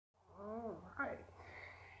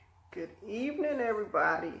Good evening,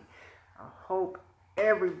 everybody. I hope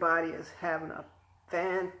everybody is having a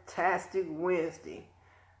fantastic Wednesday.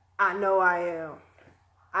 I know I am.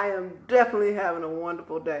 I am definitely having a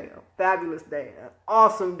wonderful day, a fabulous day, an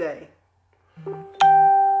awesome day.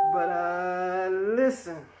 But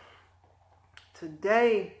listen,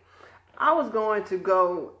 today I was going to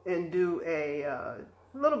go and do a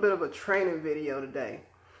little bit of a training video today,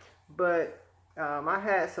 but I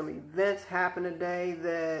had some events happen today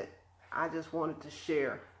that I just wanted to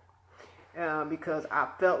share because I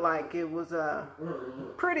felt like it was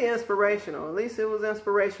pretty inspirational. At least it was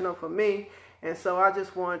inspirational for me, and so I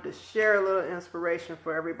just wanted to share a little inspiration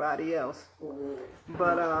for everybody else.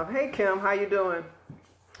 But hey Kim, how you doing?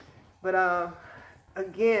 But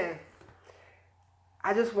again,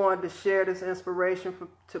 I just wanted to share this inspiration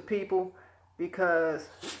to people because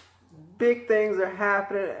big things are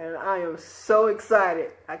happening and I am so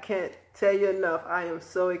excited. I can't tell you enough. I am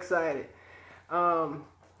so excited. I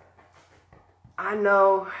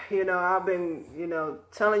know, I've been,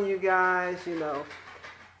 telling you guys,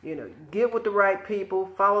 get with the right people,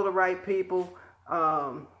 follow the right people,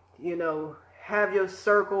 have your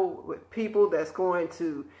circle with people that's going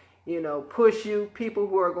to, push you, people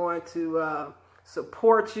who are going to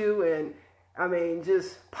support you, and I mean,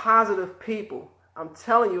 just positive people. I'm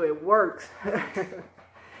telling you, it works.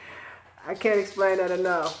 I can't explain that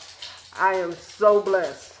enough. I am so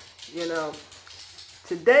blessed.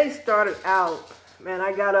 Today started out, man,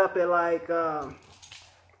 I got up at like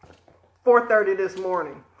 4:30 this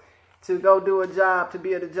morning to go do a job, to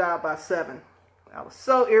be at the job by 7. I was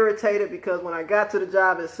so irritated because when I got to the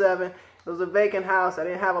job at 7, it was a vacant house. I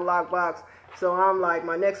didn't have a lockbox. So I'm like,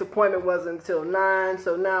 my next appointment wasn't until 9.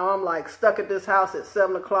 So now I'm like stuck at this house at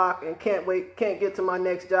 7 o'clock and can't get to my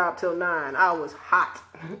next job till 9. I was hot.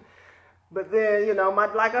 But then,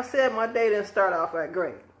 like I said, my day didn't start off that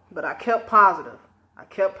great. But I kept positive.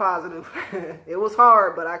 It was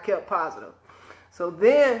hard, but I kept positive. So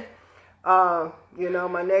then,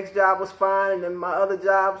 my next job was fine. And then my other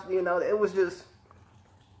jobs, it was just,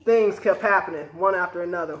 things kept happening one after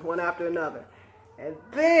another. And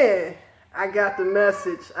then I got the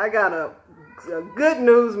message. I got a good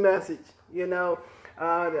news message.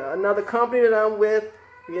 Another company that I'm with,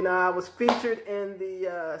 I was featured in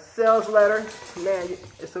the sales letter. Man,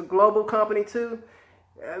 it's a global company too.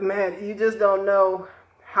 Man, you just don't know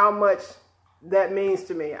how much that means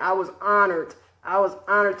to me. I was honored.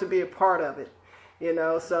 To be a part of it.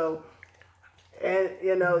 So,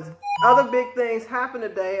 and other big things happened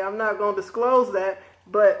today. I'm not going to disclose that,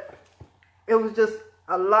 but it was just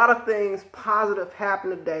a lot of things positive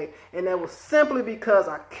happened today, and that was simply because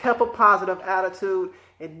I kept a positive attitude.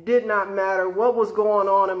 It did not matter what was going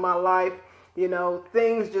on in my life.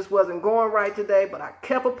 Things just wasn't going right today, but I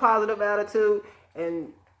kept a positive attitude,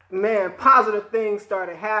 and man, positive things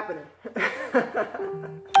started happening.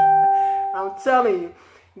 I'm telling you,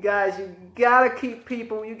 guys, you gotta keep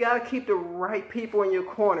the right people in your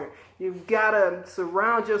corner. You've gotta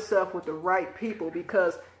surround yourself with the right people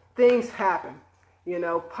because things happen.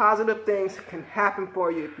 Positive things can happen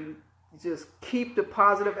for you if you just keep the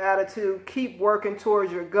positive attitude, keep working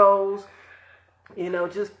towards your goals,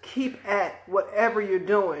 just keep at whatever you're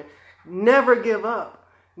doing. Never give up.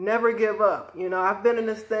 I've been in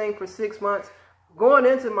this thing for 6 months, going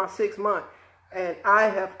into my 6th month, and I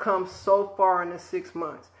have come so far in the 6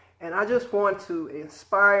 months. And I just want to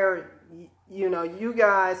inspire, you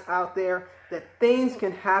guys out there that things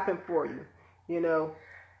can happen for you.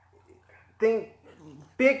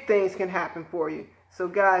 Big things can happen for you. So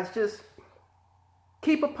guys, just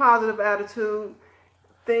keep a positive attitude.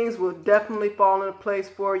 Things will definitely fall into place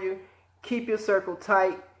for you. Keep your circle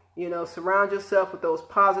tight. Surround yourself with those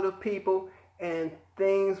positive people, and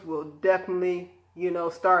things will definitely,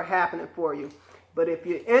 start happening for you. But if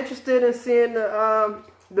you're interested in seeing the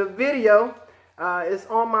video, it's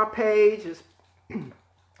on my page.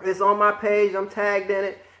 It's on my page. I'm tagged in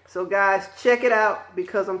it. So guys, check it out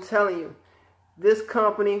because I'm telling you, this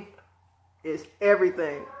company is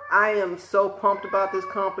everything. I am so pumped about this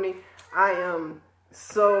company. I'm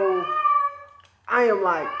sold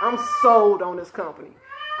on this company.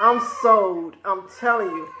 I'm sold. I'm telling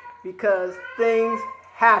you, because things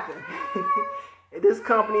happen. This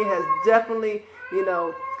company has definitely,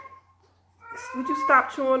 would you stop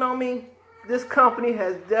chewing on me? This company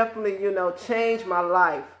has definitely, changed my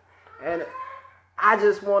life. And I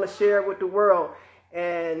just want to share it with the world.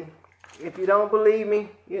 And if you don't believe me,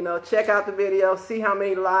 check out the video, see how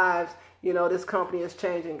many lives, this company is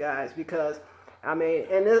changing, guys. Because,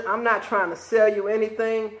 I'm not trying to sell you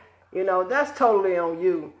anything. That's totally on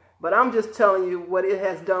you. But I'm just telling you what it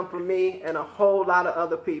has done for me and a whole lot of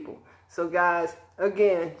other people. So guys,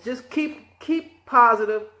 again, just keep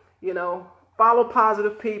positive, you know, follow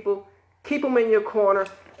positive people, keep them in your corner,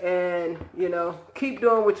 and, you know, keep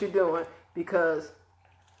doing what you're doing, because,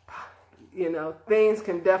 you know, things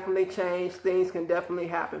can definitely change. Things can definitely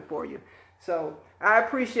happen for you. So I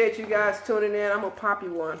appreciate you guys tuning in. I'm going to pop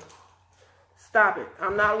you one. Stop it.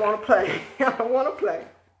 I'm not want to play. I don't want to play.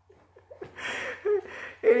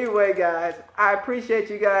 Anyway, guys, I appreciate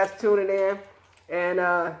you guys tuning in, and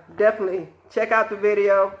definitely check out the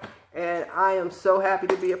video. And I am so happy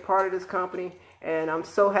to be a part of this company, and I'm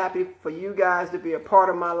so happy for you guys to be a part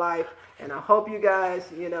of my life. And I hope you guys,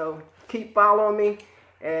 you know, keep following me,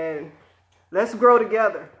 and let's grow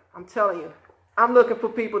together. I'm telling you, I'm looking for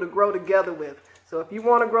people to grow together with. So if you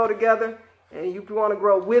want to grow together and you want to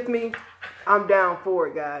grow with me, I'm down for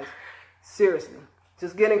it, guys. Seriously,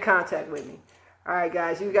 just get in contact with me. All right,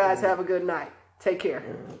 guys, you guys have a good night. Take care.